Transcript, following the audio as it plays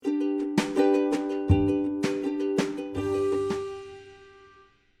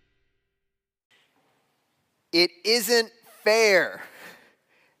It isn't fair.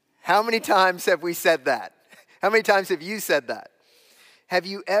 How many times have we said that? How many times have you said that? Have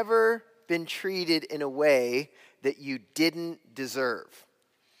you ever been treated in a way that you didn't deserve?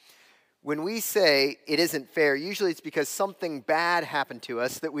 When we say it isn't fair, usually it's because something bad happened to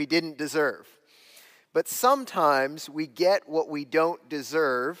us that we didn't deserve. But sometimes we get what we don't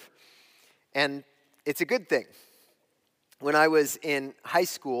deserve, and it's a good thing. When I was in high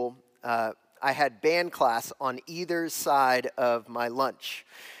school, I had band class on either side of my lunch.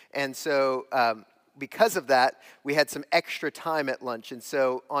 And so because of that, we had some extra time at lunch. And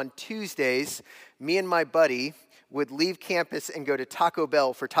so on Tuesdays, me and my buddy would leave campus and go to Taco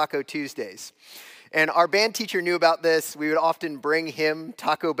Bell for Taco Tuesdays. And our band teacher knew about this. We would often bring him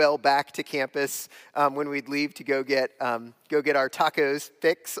Taco Bell back to campus when we'd leave to go get our tacos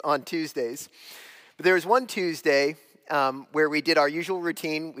fix on Tuesdays. But there was one Tuesday where we did our usual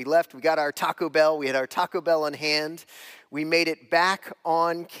routine. We left, we got our Taco Bell, we had our Taco Bell in hand. We made it back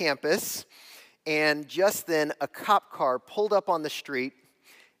on campus, and just then a cop car pulled up on the street,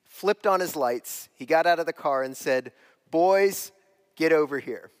 flipped on his lights. He got out of the car and said, "Boys, get over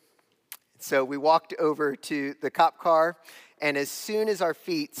here." So we walked over to the cop car, and as soon as our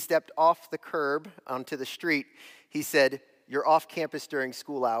feet stepped off the curb onto the street, he said, "You're off campus during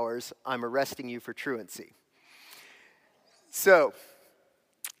school hours. I'm arresting you for truancy." So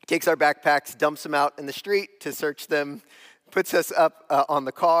he takes our backpacks, dumps them out in the street to search them, puts us up on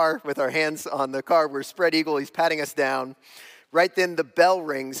the car with our hands on the car. We're spread eagle. He's patting us down. Right then the bell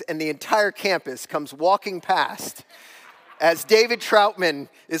rings, and the entire campus comes walking past as David Troutman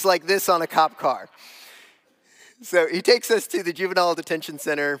is like this on a cop car. So he takes us to the juvenile detention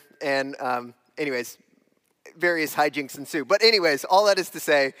center, and anyways, various hijinks ensue. But anyways, all that is to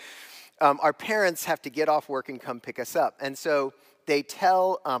say, our parents have to get off work and come pick us up. And so they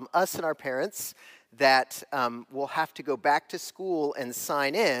tell us and our parents that we'll have to go back to school and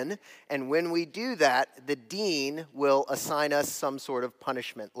sign in. And when we do that, the dean will assign us some sort of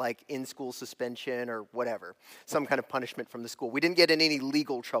punishment, like in-school suspension or whatever, some kind of punishment from the school. We didn't get in any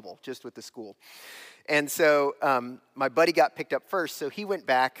legal trouble, just with the school. And so my buddy got picked up first, so he went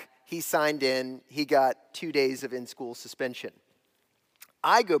back, he signed in, he got 2 days of in-school suspension.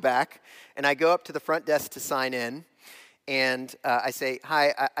 I go back, and I go up to the front desk to sign in, and I say,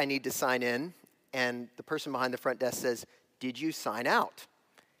 "Hi, I need to sign in." And the person behind the front desk says, "Did you sign out?"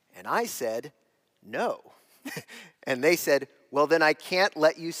 And I said, "No." And they said, "Well, then I can't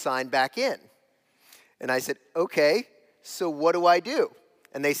let you sign back in." And I said, "Okay, so what do I do?"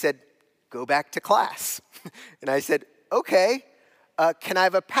 And they said, "Go back to class." And I said, "Okay, can I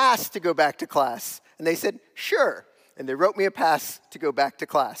have a pass to go back to class?" And they said, "Sure." And they wrote me a pass to go back to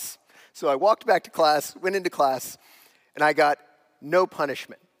class. So I walked back to class, went into class, and I got no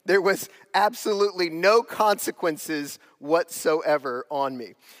punishment. There was absolutely no consequences whatsoever on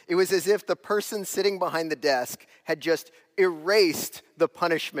me. It was as if the person sitting behind the desk had just erased the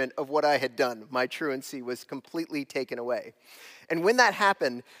punishment of what I had done. My truancy was completely taken away. And when that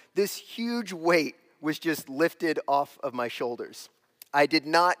happened, this huge weight was just lifted off of my shoulders. I did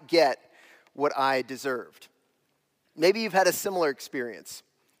not get what I deserved. Maybe you've had a similar experience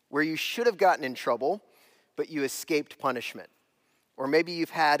where you should have gotten in trouble, but you escaped punishment. Or maybe you've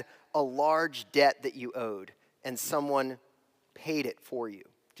had a large debt that you owed, and someone paid it for you,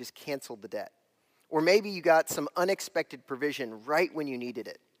 just canceled the debt. Or maybe you got some unexpected provision right when you needed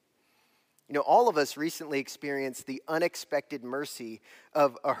it. You know, all of us recently experienced the unexpected mercy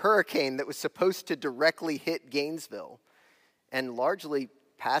of a hurricane that was supposed to directly hit Gainesville and largely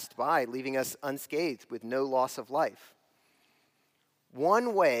passed by, leaving us unscathed with no loss of life.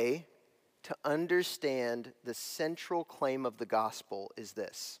 One way to understand the central claim of the gospel is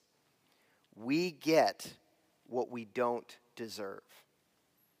this: we get what we don't deserve.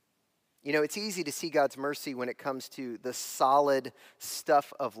 You know, it's easy to see God's mercy when it comes to the solid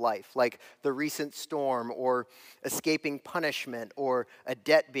stuff of life, like the recent storm, or escaping punishment, or a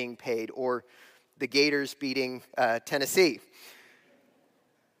debt being paid, or the Gators beating Tennessee.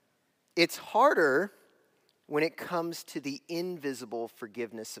 It's harder when it comes to the invisible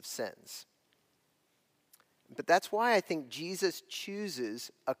forgiveness of sins. But that's why I think Jesus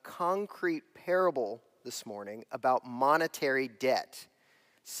chooses a concrete parable this morning about monetary debt,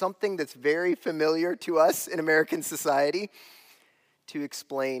 something that's very familiar to us in American society, to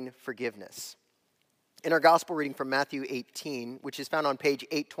explain forgiveness. In our gospel reading from Matthew 18, which is found on page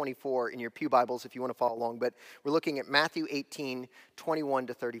 824 in your pew Bibles if you want to follow along, but we're looking at Matthew 18, 21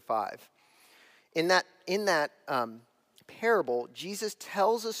 to 35. In that parable, Jesus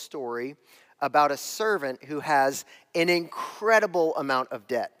tells a story about a servant who has an incredible amount of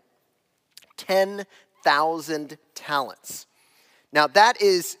debt, 100,000 talents. Now, that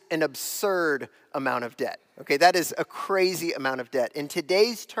is an absurd amount of debt. Okay, that is a crazy amount of debt. In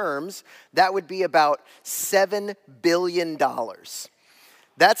today's terms, that would be about $7 billion.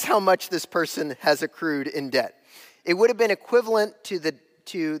 That's how much this person has accrued in debt. It would have been equivalent to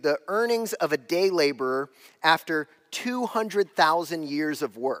the earnings of a day laborer after 200,000 years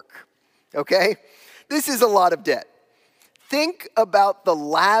of work. Okay? This is a lot of debt. Think about the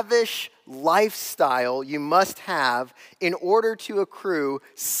lavish lifestyle you must have in order to accrue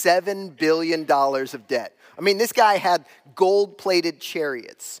 $7 billion of debt. I mean, this guy had gold-plated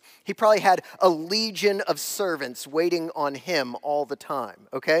chariots. He probably had a legion of servants waiting on him all the time,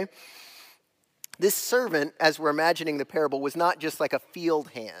 okay? This servant, as we're imagining the parable, was not just like a field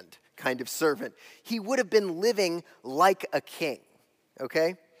hand kind of servant. He would have been living like a king,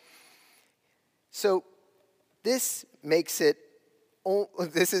 okay? So this makes it,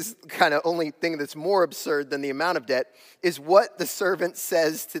 this is kind of only thing that's more absurd than the amount of debt, is what the servant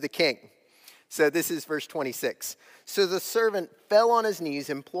says to the king. So this is verse 26. So the servant fell on his knees,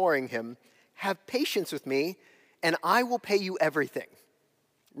 imploring him, "Have patience with me, and I will pay you everything."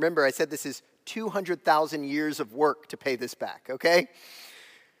 Remember, I said this is 200,000 years of work to pay this back, okay?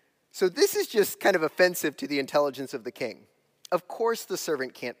 So this is just kind of offensive to the intelligence of the king. Of course the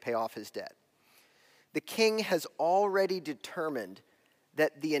servant can't pay off his debt. The king has already determined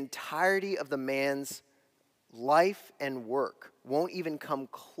that the entirety of the man's life and work won't even come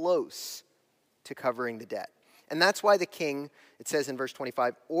close to covering the debt. And that's why the king, it says in verse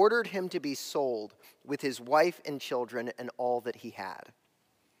 25, ordered him to be sold with his wife and children and all that he had.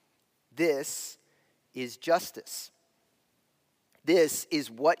 This is justice. This is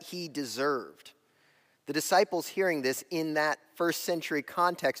what he deserved. The disciples hearing this in that first century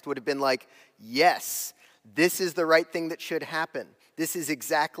context would have been like, yes, this is the right thing that should happen. This is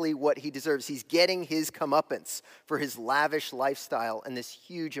exactly what he deserves. He's getting his comeuppance for his lavish lifestyle and this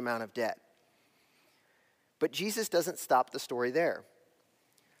huge amount of debt. But Jesus doesn't stop the story there.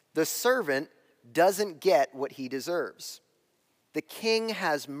 The servant doesn't get what he deserves. The king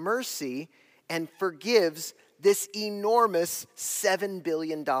has mercy and forgives this enormous $7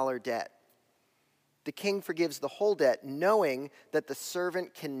 billion debt. The king forgives the whole debt, knowing that the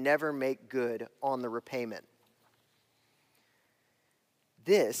servant can never make good on the repayment.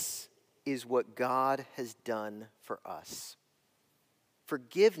 This is what God has done for us.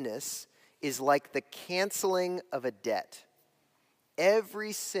 Forgiveness is like the canceling of a debt.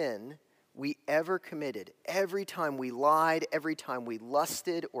 Every sin we ever committed, every time we lied, every time we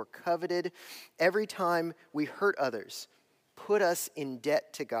lusted or coveted, every time we hurt others, put us in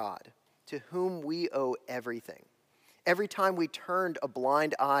debt to God, to whom we owe everything. Every time we turned a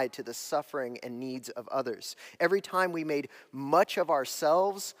blind eye to the suffering and needs of others. Every time we made much of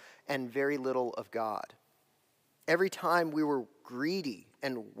ourselves and very little of God. Every time we were greedy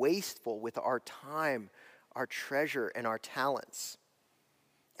and wasteful with our time, our treasure, and our talents.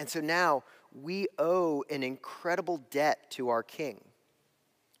 And so now we owe an incredible debt to our King.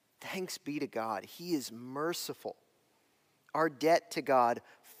 Thanks be to God. He is merciful. Our debt to God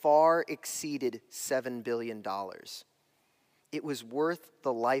far exceeded $7 billion. It was worth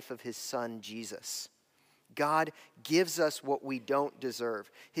the life of his son, Jesus. God gives us what we don't deserve.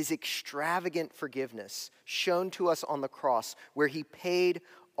 His extravagant forgiveness shown to us on the cross where he paid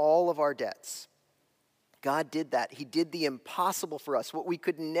all of our debts. God did that. He did the impossible for us, what we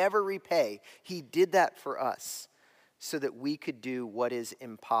could never repay. He did that for us so that we could do what is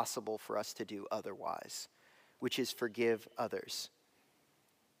impossible for us to do otherwise, which is forgive others.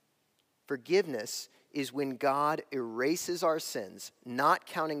 Forgiveness is when God erases our sins, not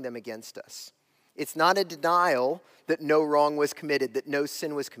counting them against us. It's not a denial that no wrong was committed, that no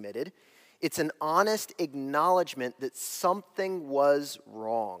sin was committed. It's an honest acknowledgement that something was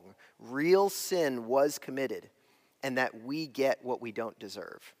wrong. Real sin was committed, and that we get what we don't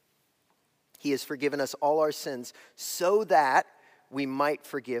deserve. He has forgiven us all our sins so that we might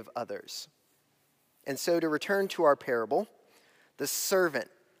forgive others. And so to return to our parable, the servant,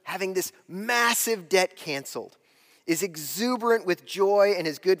 having this massive debt canceled, is exuberant with joy and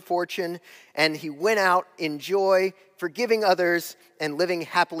his good fortune, and he went out in joy, forgiving others, and living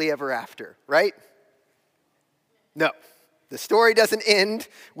happily ever after, right? No, the story doesn't end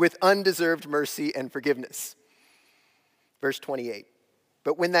with undeserved mercy and forgiveness. Verse 28,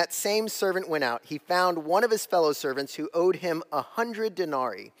 but when that same servant went out, he found one of his fellow servants who owed him 100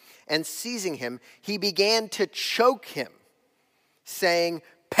 denarii, and seizing him, he began to choke him, saying,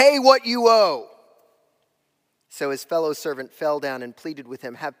 "Pay what you owe." So his fellow servant fell down and pleaded with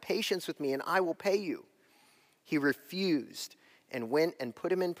him, "Have patience with me and I will pay you." He refused and went and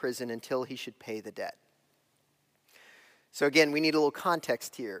put him in prison until he should pay the debt. So again, we need a little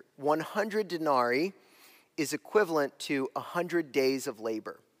context here. 100 denarii is equivalent to 100 days of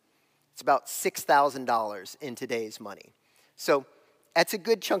labor. It's about $6,000 in today's money. So that's a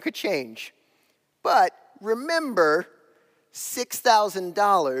good chunk of change. But remember,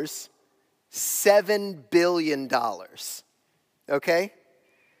 $6,000, $7 billion. Okay?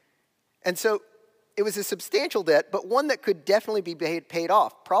 And so it was a substantial debt, but one that could definitely be paid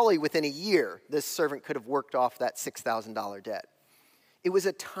off. Probably within a year, this servant could have worked off that $6,000 debt. It was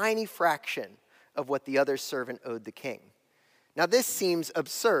a tiny fraction of what the other servant owed the king. Now, this seems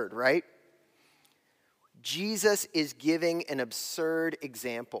absurd, right? Jesus is giving an absurd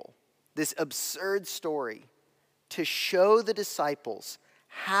example, this absurd story, to show the disciples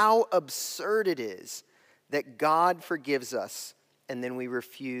how absurd it is that God forgives us and then we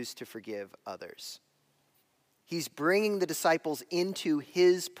refuse to forgive others. He's bringing the disciples into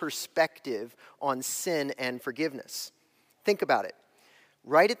his perspective on sin and forgiveness. Think about it.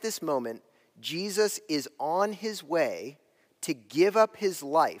 Right at this moment, Jesus is on his way to give up his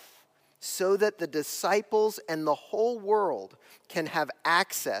life so that the disciples and the whole world can have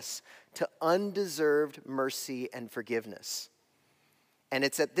access to undeserved mercy and forgiveness. And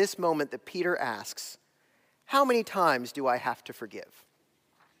it's at this moment that Peter asks, how many times do I have to forgive?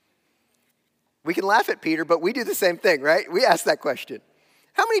 We can laugh at Peter, but we do the same thing, right? We ask that question.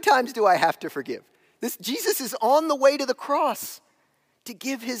 How many times do I have to forgive? Jesus is on the way to the cross to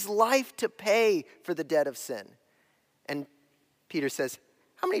give his life to pay for the debt of sin. And Peter says,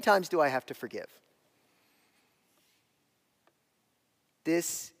 how many times do I have to forgive?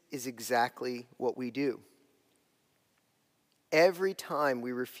 This is exactly what we do. Every time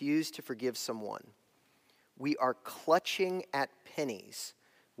we refuse to forgive someone, we are clutching at pennies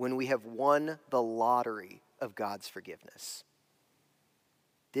when we have won the lottery of God's forgiveness.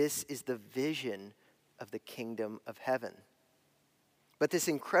 This is the vision of the kingdom of heaven. But this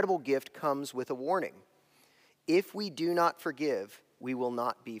incredible gift comes with a warning. If we do not forgive, we will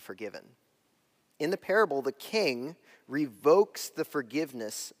not be forgiven. In the parable, the king revokes the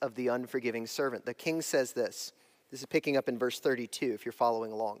forgiveness of the unforgiving servant. The king says this. This is picking up in verse 32 if you're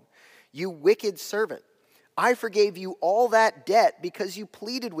following along. You wicked servant, I forgave you all that debt because you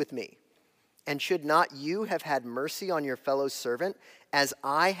pleaded with me. And should not you have had mercy on your fellow servant as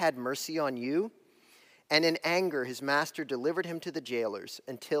I had mercy on you? And in anger his master delivered him to the jailers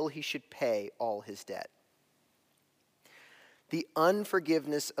until he should pay all his debt. The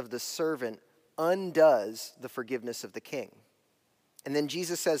unforgiveness of the servant undoes the forgiveness of the king. And then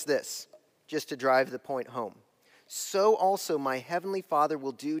Jesus says this, just to drive the point home. So also my heavenly Father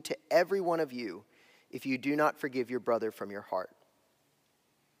will do to every one of you if you do not forgive your brother from your heart.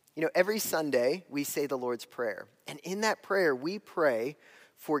 You know, every Sunday we say the Lord's Prayer. And in that prayer we pray,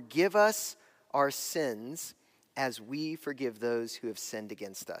 forgive us our sins as we forgive those who have sinned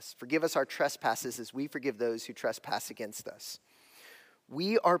against us. Forgive us our trespasses as we forgive those who trespass against us.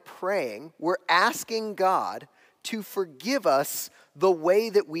 We are praying, we're asking God to forgive us the way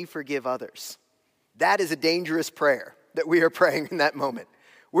that we forgive others. That is a dangerous prayer that we are praying in that moment.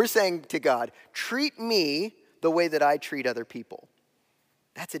 We're saying to God, treat me the way that I treat other people.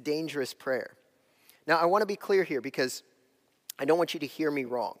 That's a dangerous prayer. Now, I want to be clear here because I don't want you to hear me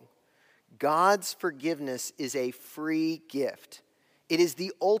wrong. God's forgiveness is a free gift. It is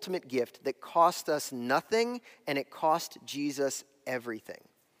the ultimate gift that cost us nothing, and it cost Jesus everything.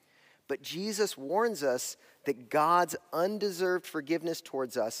 But Jesus warns us that God's undeserved forgiveness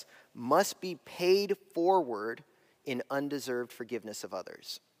towards us must be paid forward in undeserved forgiveness of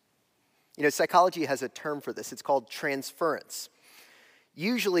others. You know, psychology has a term for this. It's called transference.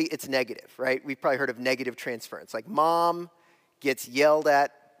 Usually it's negative, right? We've probably heard of negative transference. Like mom gets yelled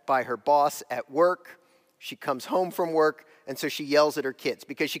at by her boss at work. She comes home from work, and so she yells at her kids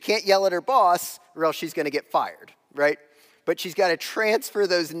because she can't yell at her boss or else she's going to get fired, right? But she's got to transfer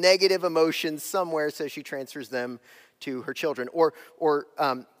those negative emotions somewhere, so she transfers them to her children. Or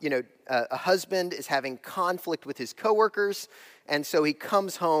a husband is having conflict with his coworkers, and so he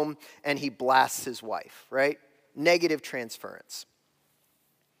comes home and he blasts his wife, right? Negative transference.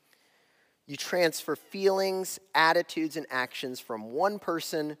 You transfer feelings, attitudes, and actions from one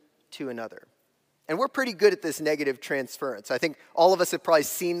person to another. And we're pretty good at this negative transference. I think all of us have probably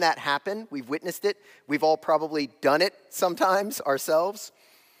seen that happen. We've witnessed it. We've all probably done it sometimes ourselves.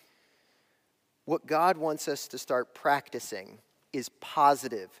 What God wants us to start practicing is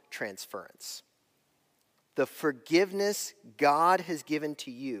positive transference. The forgiveness God has given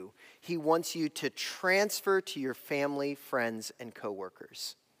to you, he wants you to transfer to your family, friends, and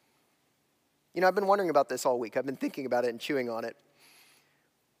coworkers. You know, I've been wondering about this all week. I've been thinking about it and chewing on it.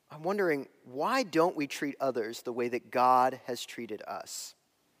 I'm wondering, why don't we treat others the way that God has treated us?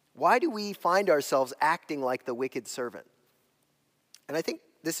 Why do we find ourselves acting like the wicked servant? And I think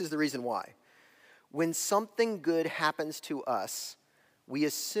this is the reason why. When something good happens to us, we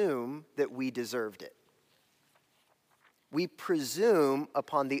assume that we deserved it. We presume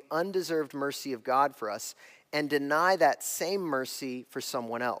upon the undeserved mercy of God for us and deny that same mercy for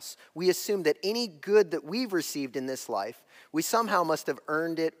someone else. We assume that any good that we've received in this life, we somehow must have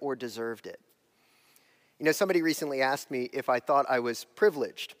earned it or deserved it. You know, somebody recently asked me if I thought I was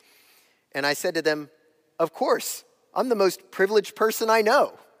privileged. And I said to them, of course, I'm the most privileged person I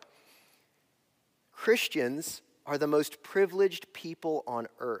know. Christians are the most privileged people on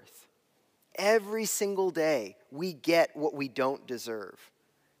earth. Every single day, we get what we don't deserve.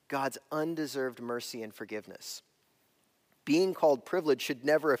 God's undeserved mercy and forgiveness. Being called privileged should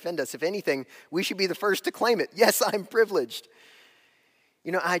never offend us. If anything, we should be the first to claim it. Yes, I'm privileged.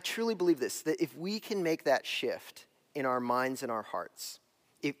 You know, I truly believe this, that if we can make that shift in our minds and our hearts,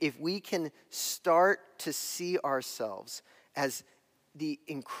 if we can start to see ourselves as the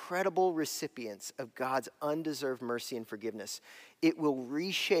incredible recipients of God's undeserved mercy and forgiveness, it will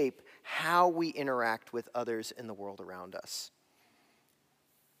reshape how we interact with others in the world around us.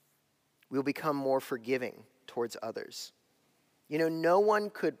 We'll become more forgiving towards others. You know, no one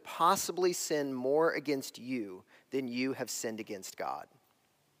could possibly sin more against you than you have sinned against God.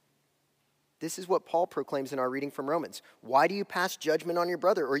 This is what Paul proclaims in our reading from Romans. Why do you pass judgment on your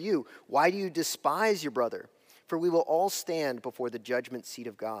brother? Or you, why do you despise your brother? For we will all stand before the judgment seat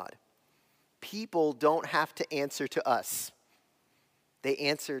of God. People don't have to answer to us. They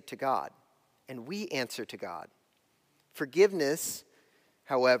answer to God, and we answer to God. Forgiveness,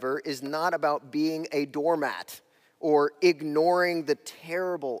 however, is not about being a doormat or ignoring the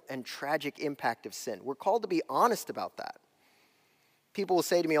terrible and tragic impact of sin. We're called to be honest about that. People will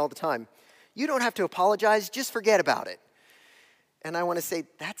say to me all the time, you don't have to apologize, just forget about it. And I want to say,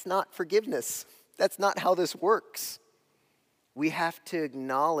 that's not forgiveness. That's not how this works. We have to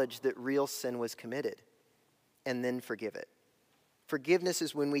acknowledge that real sin was committed and then forgive it. Forgiveness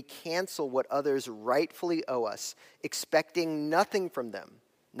is when we cancel what others rightfully owe us, expecting nothing from them,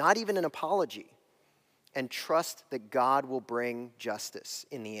 not even an apology, and trust that God will bring justice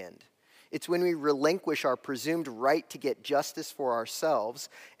in the end. It's when we relinquish our presumed right to get justice for ourselves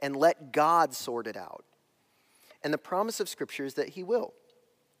and let God sort it out. And the promise of Scripture is that He will.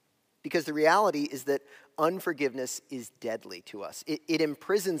 Because the reality is that unforgiveness is deadly to us. It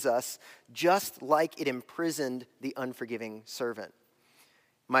imprisons us just like it imprisoned the unforgiving servant.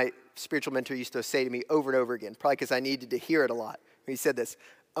 My spiritual mentor used to say to me over and over again, probably because I needed to hear it a lot. He said this,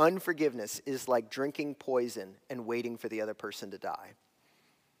 unforgiveness is like drinking poison and waiting for the other person to die.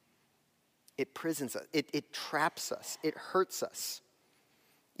 It prisons us. It traps us. It hurts us.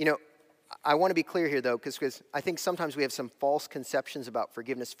 You know, I want to be clear here, though, because I think sometimes we have some false conceptions about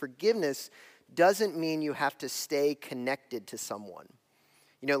forgiveness. Forgiveness doesn't mean you have to stay connected to someone.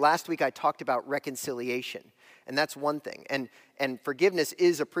 You know, last week I talked about reconciliation, and that's one thing. And forgiveness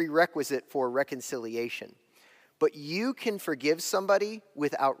is a prerequisite for reconciliation. But you can forgive somebody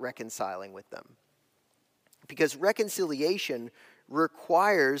without reconciling with them. Because reconciliation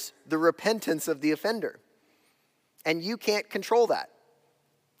requires the repentance of the offender. And you can't control that.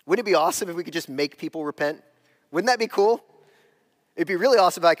 Wouldn't it be awesome if we could just make people repent? Wouldn't that be cool? It'd be really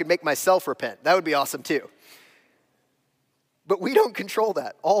awesome if I could make myself repent. That would be awesome too. But we don't control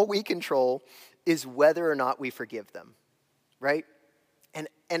that. All we control is whether or not we forgive them, right? And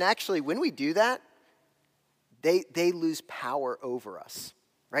actually, when we do that, they lose power over us,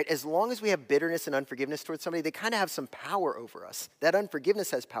 right? As long as we have bitterness and unforgiveness towards somebody, they kind of have some power over us. That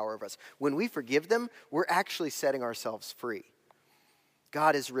unforgiveness has power over us. When we forgive them, we're actually setting ourselves free.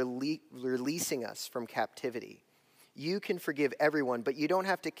 God is releasing us from captivity. You can forgive everyone, but you don't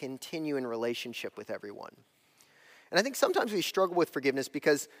have to continue in relationship with everyone. And I think sometimes we struggle with forgiveness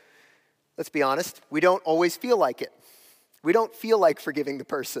because, let's be honest, we don't always feel like it. We don't feel like forgiving the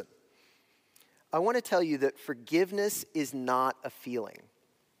person. I want to tell you that forgiveness is not a feeling.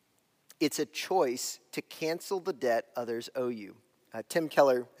 It's a choice to cancel the debt others owe you. Tim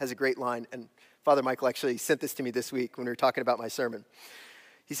Keller has a great line, and Father Michael actually sent this to me this week when we were talking about my sermon.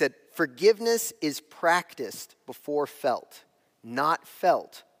 He said, forgiveness is practiced before felt, not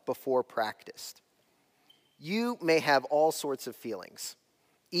felt before practiced. You may have all sorts of feelings,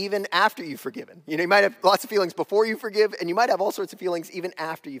 even after you've forgiven. You know, you might have lots of feelings before you forgive, and you might have all sorts of feelings even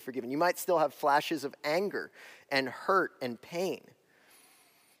after you've forgiven. You might still have flashes of anger and hurt and pain.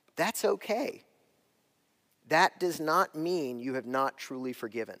 That's okay. That does not mean you have not truly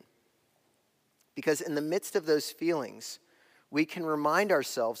forgiven. Because in the midst of those feelings, we can remind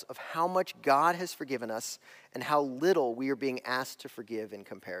ourselves of how much God has forgiven us and how little we are being asked to forgive in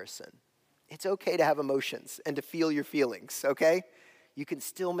comparison. It's okay to have emotions and to feel your feelings, okay? You can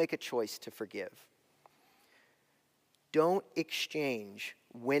still make a choice to forgive. Don't exchange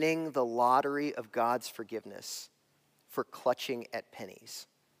winning the lottery of God's forgiveness for clutching at pennies.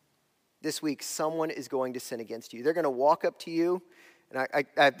 This week, someone is going to sin against you. They're going to walk up to you, and I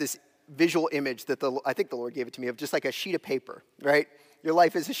have this visual image that I think the Lord gave it to me of just like a sheet of paper, right? Your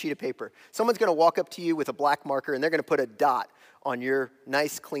life is a sheet of paper. Someone's going to walk up to you with a black marker, and they're going to put a dot on your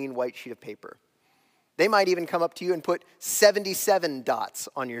nice, clean, white sheet of paper. They might even come up to you and put 77 dots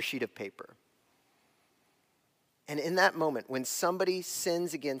on your sheet of paper. And in that moment, when somebody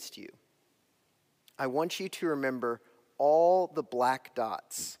sins against you, I want you to remember all the black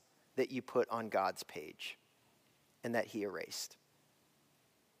dots that you put on God's page and that he erased.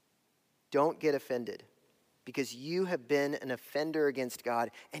 Don't get offended, because you have been an offender against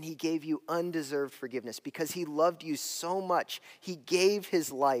God, and he gave you undeserved forgiveness. Because he loved you so much, he gave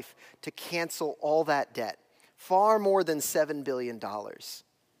his life to cancel all that debt, far more than $7 billion.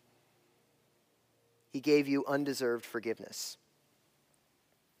 He gave you undeserved forgiveness.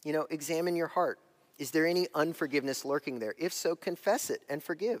 You know, examine your heart. Is there any unforgiveness lurking there? If so, confess it and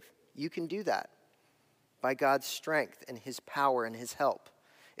forgive. You can do that by God's strength and his power and his help.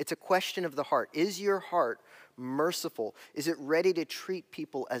 It's a question of the heart. Is your heart merciful? Is it ready to treat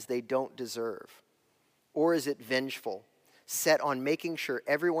people as they don't deserve? Or is it vengeful, set on making sure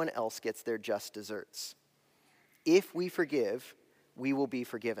everyone else gets their just desserts? If we forgive, we will be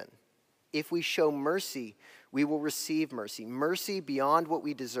forgiven. If we show mercy, we will receive mercy. Mercy beyond what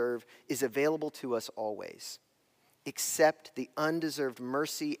we deserve is available to us always. Accept the undeserved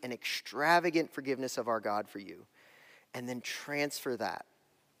mercy and extravagant forgiveness of our God for you, and then transfer that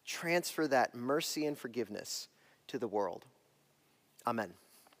mercy and forgiveness to the world. Amen.